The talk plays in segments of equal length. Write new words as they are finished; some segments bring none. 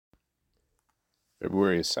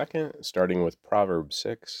February 2nd, starting with Proverbs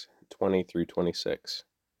 6:20 through 26.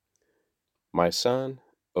 My son,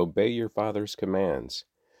 obey your father's commands,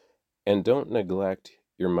 and don't neglect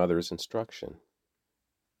your mother's instruction.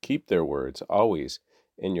 Keep their words always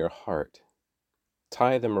in your heart.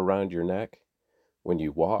 Tie them around your neck. When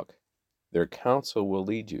you walk, their counsel will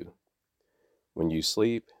lead you. When you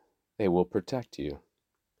sleep, they will protect you.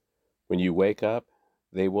 When you wake up,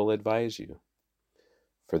 they will advise you.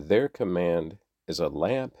 For their command is a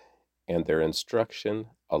lamp, and their instruction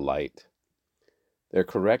a light. Their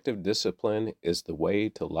corrective discipline is the way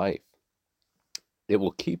to life. It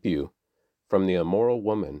will keep you from the immoral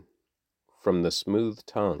woman, from the smooth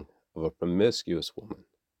tongue of a promiscuous woman.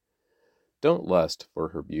 Don't lust for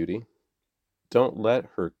her beauty. Don't let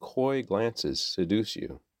her coy glances seduce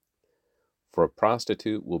you. For a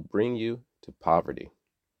prostitute will bring you to poverty,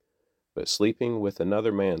 but sleeping with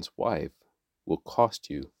another man's wife will cost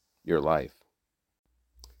you your life.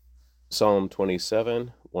 Psalm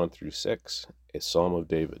 27, 1 through 6, a psalm of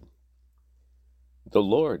David. The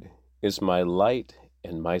Lord is my light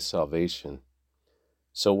and my salvation,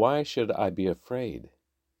 so why should I be afraid?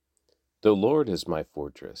 The Lord is my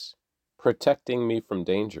fortress, protecting me from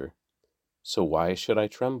danger, so why should I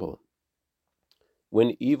tremble?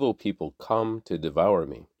 When evil people come to devour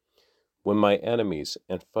me, when my enemies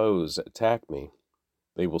and foes attack me,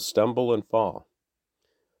 they will stumble and fall.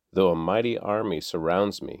 Though a mighty army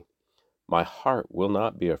surrounds me, my heart will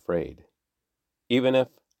not be afraid. Even if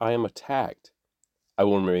I am attacked, I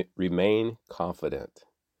will remain confident.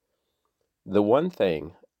 The one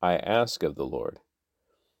thing I ask of the Lord,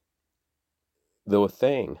 the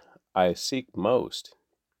thing I seek most,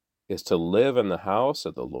 is to live in the house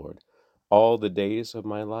of the Lord all the days of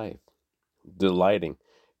my life, delighting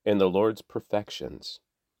in the Lord's perfections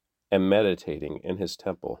and meditating in his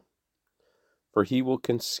temple. For he will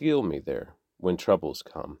conceal me there when troubles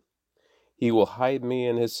come. He will hide me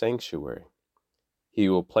in his sanctuary. He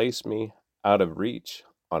will place me out of reach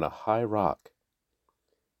on a high rock.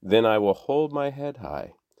 Then I will hold my head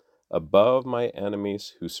high above my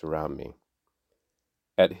enemies who surround me.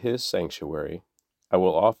 At his sanctuary I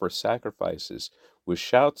will offer sacrifices with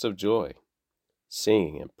shouts of joy,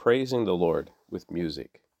 singing and praising the Lord with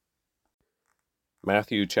music.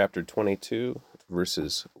 Matthew chapter 22,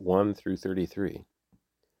 verses 1 through 33.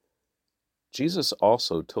 Jesus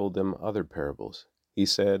also told them other parables. He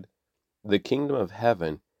said, the kingdom of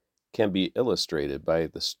heaven can be illustrated by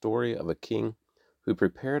the story of a king who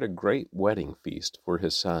prepared a great wedding feast for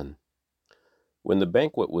his son. When the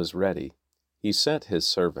banquet was ready, he sent his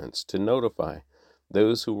servants to notify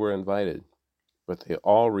those who were invited, but they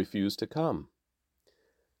all refused to come.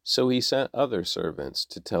 So he sent other servants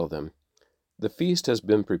to tell them, the feast has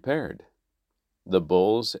been prepared. The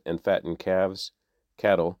bulls and fattened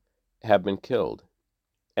cattle have been killed,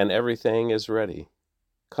 and everything is ready.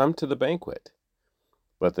 Come to the banquet.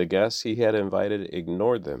 But the guests he had invited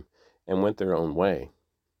ignored them and went their own way.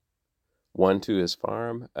 One to his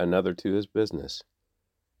farm, another to his business.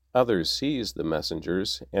 Others seized the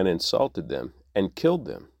messengers and insulted them and killed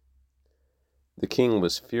them. The king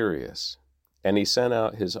was furious, and he sent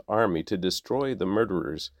out his army to destroy the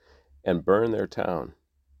murderers and burn their town.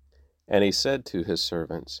 And he said to his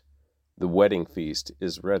servants, the wedding feast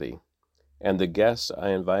is ready, and the guests I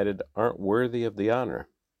invited aren't worthy of the honor.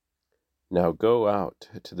 Now go out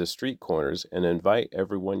to the street corners and invite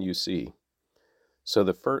everyone you see. So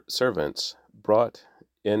the servants brought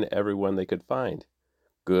in everyone they could find,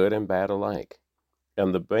 good and bad alike,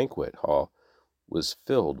 and the banquet hall was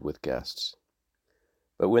filled with guests.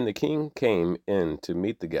 But when the king came in to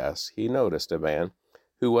meet the guests, he noticed a man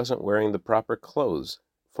who wasn't wearing the proper clothes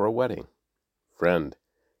for a wedding. Friend,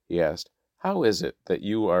 he asked, how is it that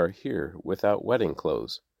you are here without wedding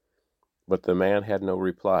clothes? But the man had no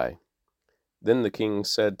reply. Then the king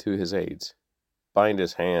said to his aides, bind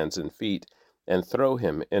his hands and feet and throw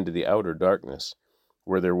him into the outer darkness,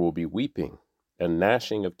 where there will be weeping and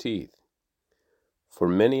gnashing of teeth. For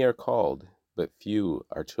many are called, but few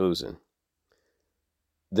are chosen.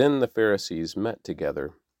 Then the Pharisees met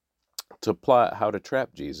together to plot how to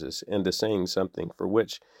trap Jesus into saying something for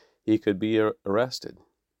which he could be arrested.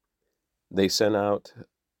 They sent out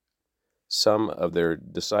some of their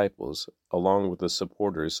disciples, along with the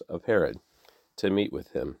supporters of Herod, to meet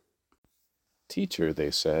with him. Teacher, they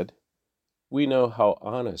said, we know how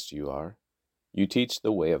honest you are. You teach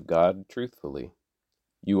the way of God truthfully.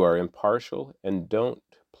 You are impartial and don't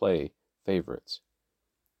play favorites.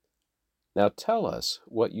 Now tell us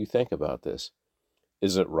what you think about this.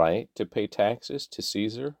 Is it right to pay taxes to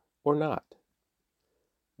Caesar or not?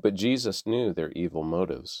 But Jesus knew their evil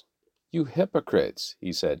motives. You hypocrites,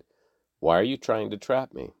 he said, Why are you trying to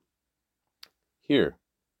trap me? Here,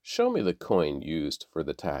 show me the coin used for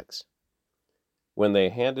the tax." When they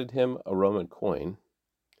handed him a Roman coin,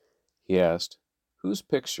 he asked, "Whose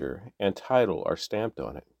picture and title are stamped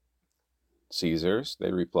on it?" "Caesar's,"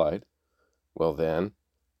 they replied. "Well then,"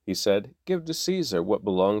 he said, "give to Caesar what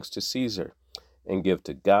belongs to Caesar, and give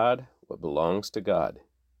to God what belongs to God."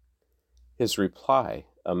 His reply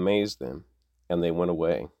amazed them, and they went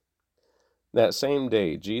away. That same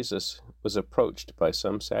day, Jesus was approached by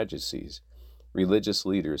some Sadducees, religious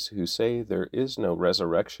leaders who say there is no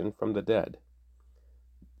resurrection from the dead.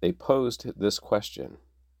 They posed this question: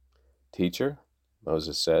 "Teacher,"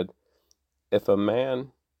 Moses said, "if a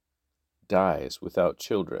man dies without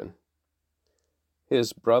children,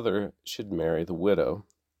 his brother should marry the widow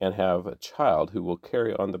and have a child who will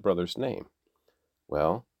carry on the brother's name.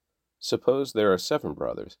 Well, suppose there are 7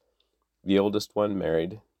 brothers. The oldest one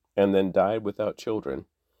married and then died without children,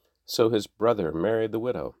 so his brother married the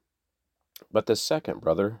widow. But the second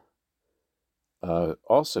brother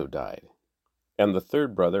also died, and the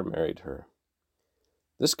third brother married her.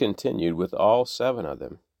 This continued with all 7 of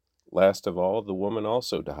them. Last of all, the woman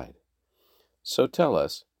also died. So tell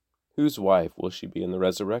us, whose wife will she be in the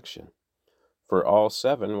resurrection? For all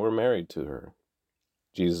 7 were married to her."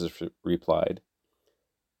 Jesus replied,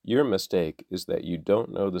 "Your mistake is that you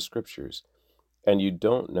don't know the Scriptures, and you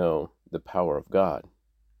don't know the power of God.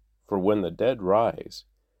 For when the dead rise,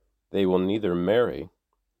 they will neither marry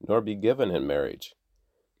nor be given in marriage.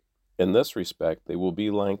 In this respect, they will be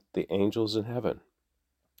like the angels in heaven.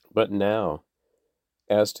 But now,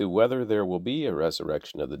 as to whether there will be a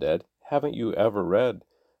resurrection of the dead, haven't you ever read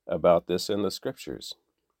about this in the Scriptures?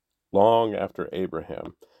 Long after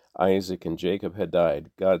Abraham, Isaac, and Jacob had died,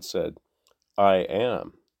 God said, 'I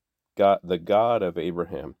am God, the God of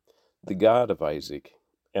Abraham, the God of Isaac,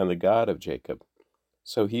 and the God of Jacob.'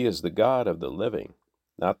 So he is the God of the living,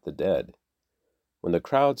 not the dead." When the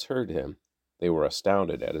crowds heard him, they were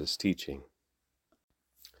astounded at his teaching.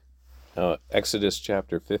 Now, Exodus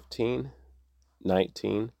chapter 15,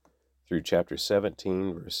 19, through chapter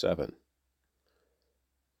 17, verse 7.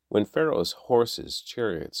 When Pharaoh's horses,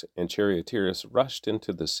 chariots, and charioteers rushed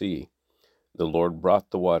into the sea, the Lord brought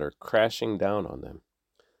the water crashing down on them.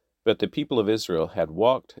 But the people of Israel had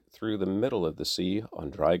walked through the middle of the sea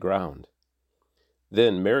on dry ground.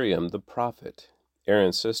 Then Miriam the prophet,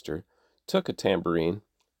 Aaron's sister, took a tambourine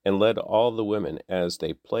and led all the women as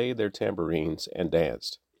they played their tambourines and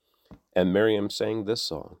danced. And Miriam sang this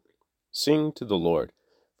song: "Sing to the Lord,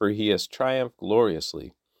 for he has triumphed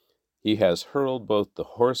gloriously. He has hurled both the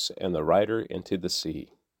horse and the rider into the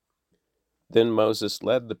sea." Then Moses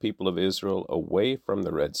led the people of Israel away from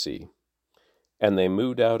the Red Sea, and they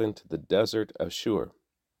moved out into the desert of Shur.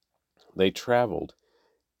 They traveled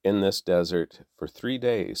in this desert for 3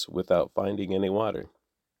 days without finding any water.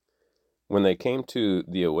 When they came to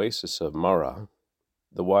the oasis of Marah,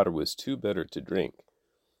 the water was too bitter to drink,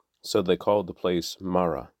 so they called the place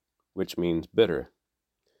Marah, which means bitter.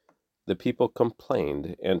 The people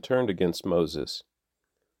complained and turned against Moses.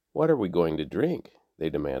 "What are we going to drink?" they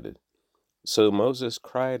demanded. So Moses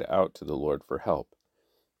cried out to the Lord for help,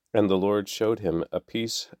 and the Lord showed him a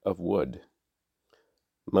piece of wood.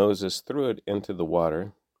 Moses threw it into the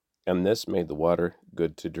water, and this made the water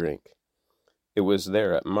good to drink. It was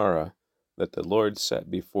there at Marah that the Lord set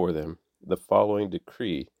before them the following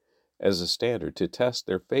decree as a standard to test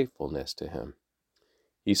their faithfulness to him.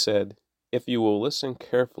 He said, "If you will listen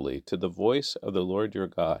carefully to the voice of the Lord your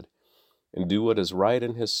God, and do what is right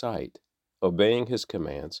in his sight, obeying his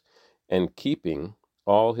commands, and keeping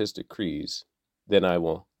all his decrees, then I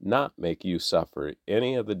will not make you suffer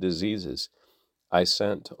any of the diseases I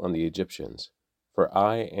sent on the Egyptians, for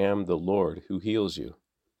I am the Lord who heals you."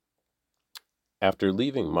 After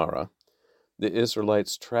leaving Marah, the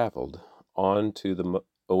Israelites traveled on to the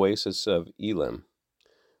oasis of Elim,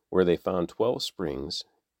 where they found 12 springs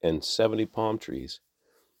and 70 palm trees.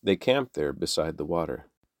 They camped there beside the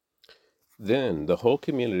water. Then the whole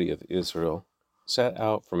community of Israel set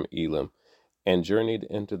out from Elim and journeyed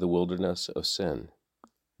into the wilderness of Sin,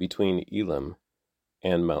 between Elim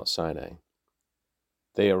and Mount Sinai.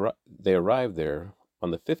 They arrived there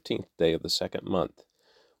on the 15th day of the 2nd month,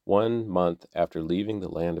 1 month after leaving the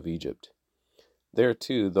land of Egypt. There,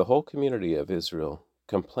 too, the whole community of Israel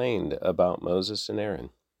complained about Moses and Aaron.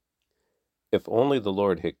 "If only the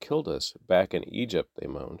Lord had killed us back in Egypt," they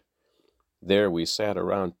moaned. "There we sat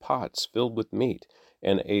around pots filled with meat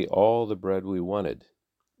and ate all the bread we wanted.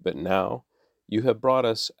 But now you have brought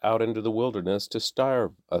us out into the wilderness to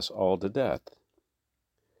starve us all to death."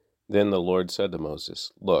 Then the Lord said to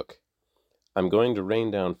Moses, "Look, I'm going to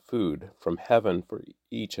rain down food from heaven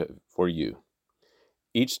for you.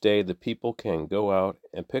 Each day the people can go out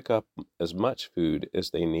and pick up as much food as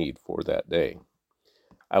they need for that day.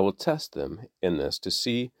 I will test them in this to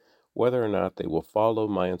see whether or not they will follow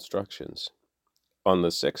my instructions. On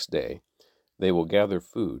the sixth day, they will gather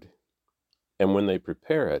food, and when they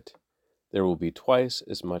prepare it, there will be twice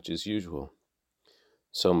as much as usual.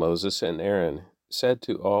 So Moses and Aaron said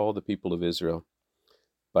to all the people of Israel,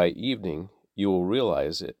 by evening you will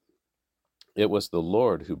realize it. It was the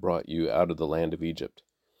Lord who brought you out of the land of Egypt.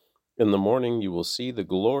 In the morning you will see the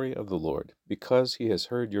glory of the Lord, because he has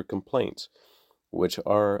heard your complaints, which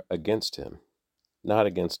are against him, not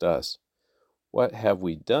against us. What have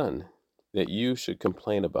we done that you should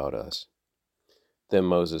complain about us? Then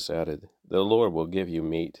Moses added, the Lord will give you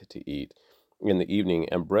meat to eat in the evening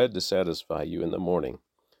and bread to satisfy you in the morning,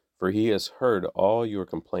 for he has heard all your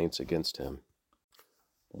complaints against him.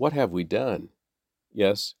 What have we done?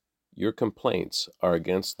 Yes, your complaints are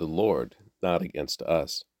against the Lord, not against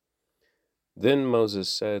us. Then Moses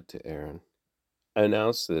said to Aaron,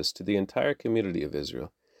 announce this to the entire community of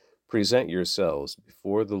Israel. Present yourselves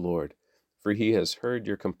before the Lord, for he has heard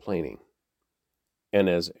your complaining. And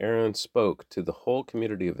as Aaron spoke to the whole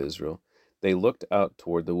community of Israel, they looked out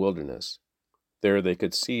toward the wilderness. There they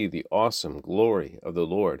could see the awesome glory of the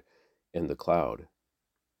Lord in the cloud.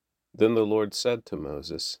 Then the Lord said to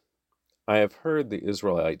Moses, I have heard the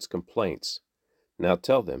Israelites' complaints. Now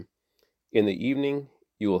tell them, in the evening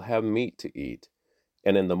you will have meat to eat,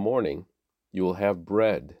 and in the morning you will have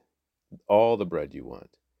bread, all the bread you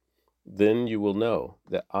want. Then you will know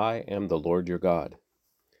that I am the Lord your God.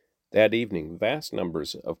 That evening vast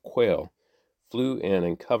numbers of quail flew in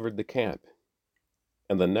and covered the camp,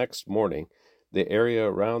 and the next morning the area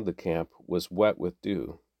around the camp was wet with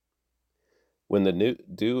dew. When the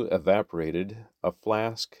dew evaporated, a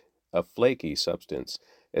flaky substance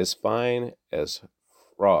as fine as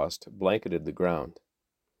frost blanketed the ground.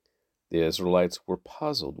 The Israelites were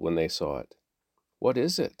puzzled when they saw it. What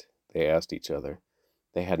is it? They asked each other.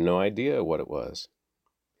 They had no idea what it was.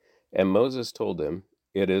 And Moses told them,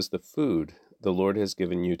 it is the food the Lord has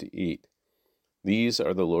given you to eat. These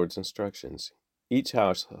are the Lord's instructions. Each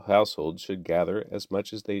household should gather as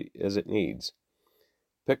much as it needs.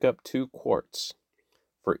 Pick up 2 quarts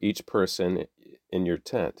for each person in your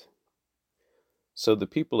tent. So the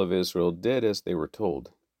people of Israel did as they were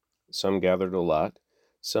told. Some gathered a lot,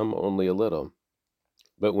 some only a little.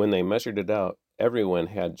 But when they measured it out, everyone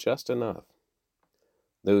had just enough.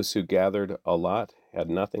 Those who gathered a lot had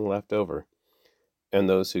nothing left over, and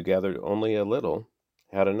those who gathered only a little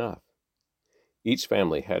had enough. Each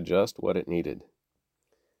family had just what it needed.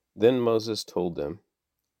 Then Moses told them,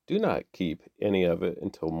 do not keep any of it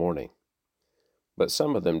until morning. But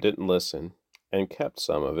some of them didn't listen and kept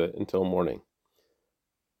some of it until morning.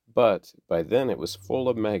 But by then it was full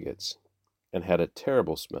of maggots and had a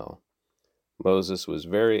terrible smell. Moses was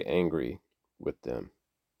very angry with them.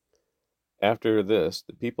 After this,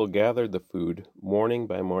 the people gathered the food morning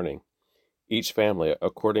by morning, each family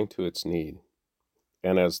according to its need.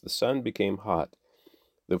 And as the sun became hot,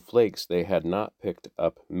 the flakes they had not picked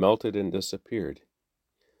up melted and disappeared.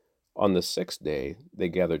 On the 6th day, they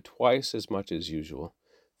gathered twice as much as usual,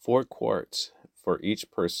 4 quarts for each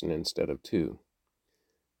person instead of 2.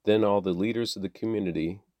 Then all the leaders of the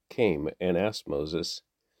community came and asked Moses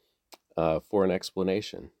for an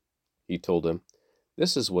explanation. He told them,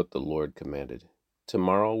 this is what the Lord commanded.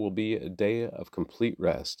 Tomorrow will be a day of complete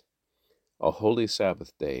rest, a holy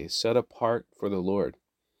Sabbath day set apart for the Lord.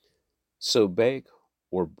 So bake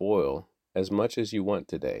or boil as much as you want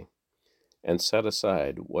today, and set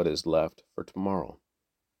aside what is left for tomorrow.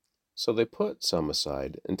 So they put some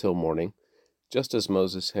aside until morning, just as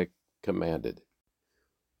Moses had commanded.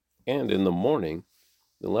 And in the morning,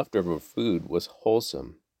 the leftover food was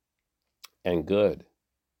wholesome and good,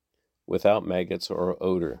 without maggots or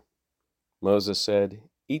odor. Moses said,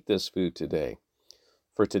 eat this food today,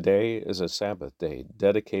 for today is a Sabbath day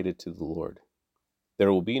dedicated to the Lord.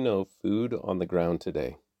 There will be no food on the ground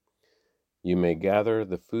today. You may gather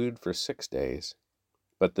the food for 6 days,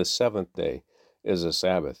 but the 7th day is a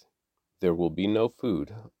Sabbath. There will be no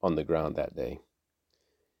food on the ground that day.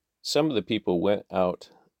 Some of the people went out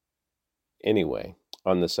anyway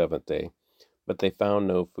on the 7th day, but they found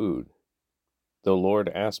no food. The Lord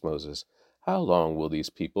asked Moses, how long will these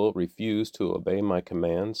people refuse to obey my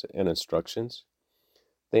commands and instructions?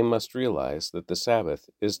 They must realize that the Sabbath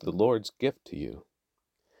is the Lord's gift to you.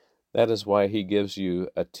 That is why he gives you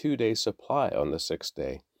a 2-day supply on the 6th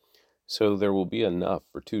day, so there will be enough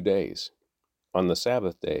for 2 days. On the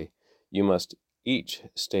Sabbath day, you must each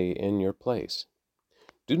stay in your place.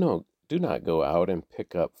 Do "Do not go out and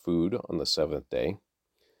pick up food on the seventh day."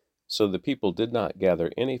 So the people did not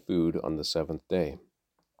gather any food on the seventh day.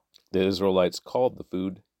 The Israelites called the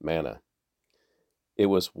food manna. It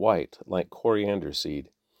was white like coriander seed,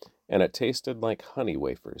 and it tasted like honey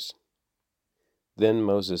wafers. Then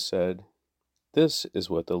Moses said, "This is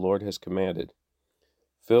what the Lord has commanded.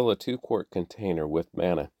 Fill a 2-quart container with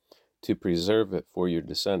manna to preserve it for your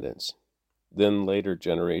descendants. Then later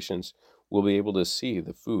generations will be able to see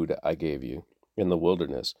the food I gave you in the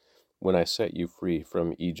wilderness when I set you free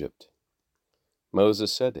from Egypt."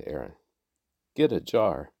 Moses said to Aaron, "Get a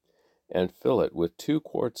jar and fill it with 2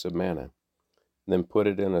 quarts of manna. Then put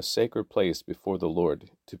it in a sacred place before the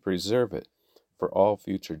Lord to preserve it for all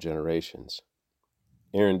future generations."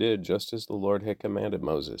 Aaron did just as the Lord had commanded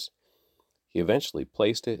Moses. He eventually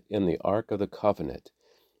placed it in the Ark of the Covenant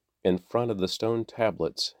in front of the stone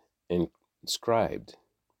tablets inscribed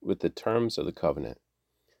with the terms of the covenant.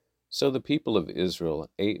 So the people of Israel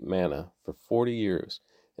ate manna for 40 years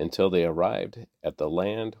until they arrived at the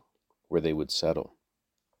land where they would settle.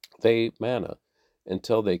 They ate manna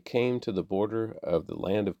until they came to the border of the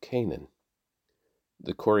land of Canaan.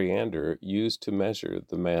 The coriander used to measure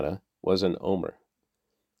the manna was an omer.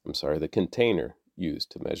 The container used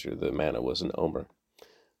to measure the manna was an omer,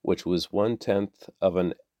 which was 1/10 of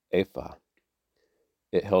an ephah.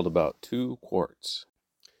 It held about 2 quarts.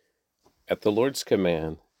 At the Lord's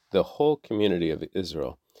command, the whole community of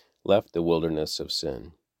Israel left the wilderness of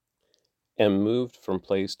sin and moved from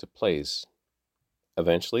place to place.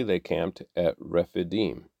 Eventually they camped at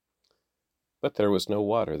Rephidim, but there was no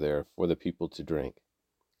water there for the people to drink.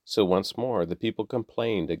 So once more the people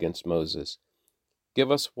complained against Moses.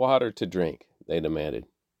 "Give us water to drink," they demanded.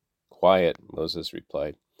 "Quiet," Moses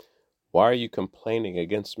replied. "Why are you complaining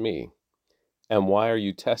against me? And why are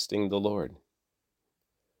you testing the Lord?"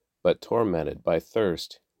 But tormented by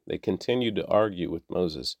thirst, they continued to argue with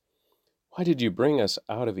Moses. "Why did you bring us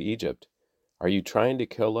out of Egypt? Are you trying to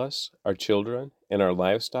kill us, our children, and our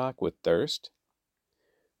livestock with thirst?"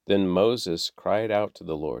 Then Moses cried out to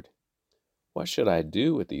the Lord, "What should I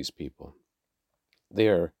do with these people? They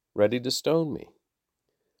are ready to stone me."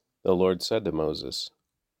 The Lord said to Moses,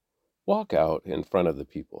 "Walk out in front of the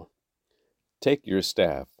people. Take your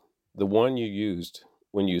staff, the one you used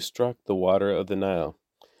when you struck the water of the Nile,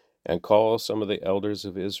 and call some of the elders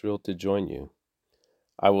of Israel to join you.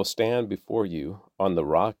 I will stand before you on the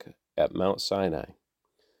rock at Mount Sinai.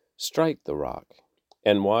 Strike the rock,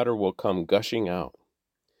 and water will come gushing out.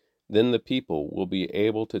 Then the people will be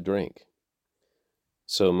able to drink."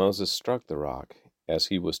 So Moses struck the rock, as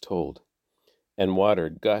he was told, and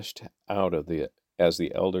water gushed out of it as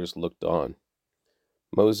the elders looked on.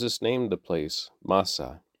 Moses named the place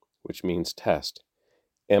Massah, which means test,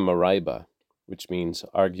 and Meribah, which means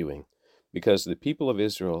arguing, because the people of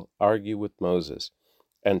Israel argued with Moses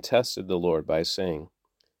and tested the Lord by saying,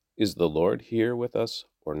 "Is the Lord here with us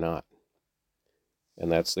or not?" And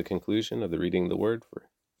that's the conclusion of the reading of the Word for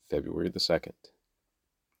February the 2nd.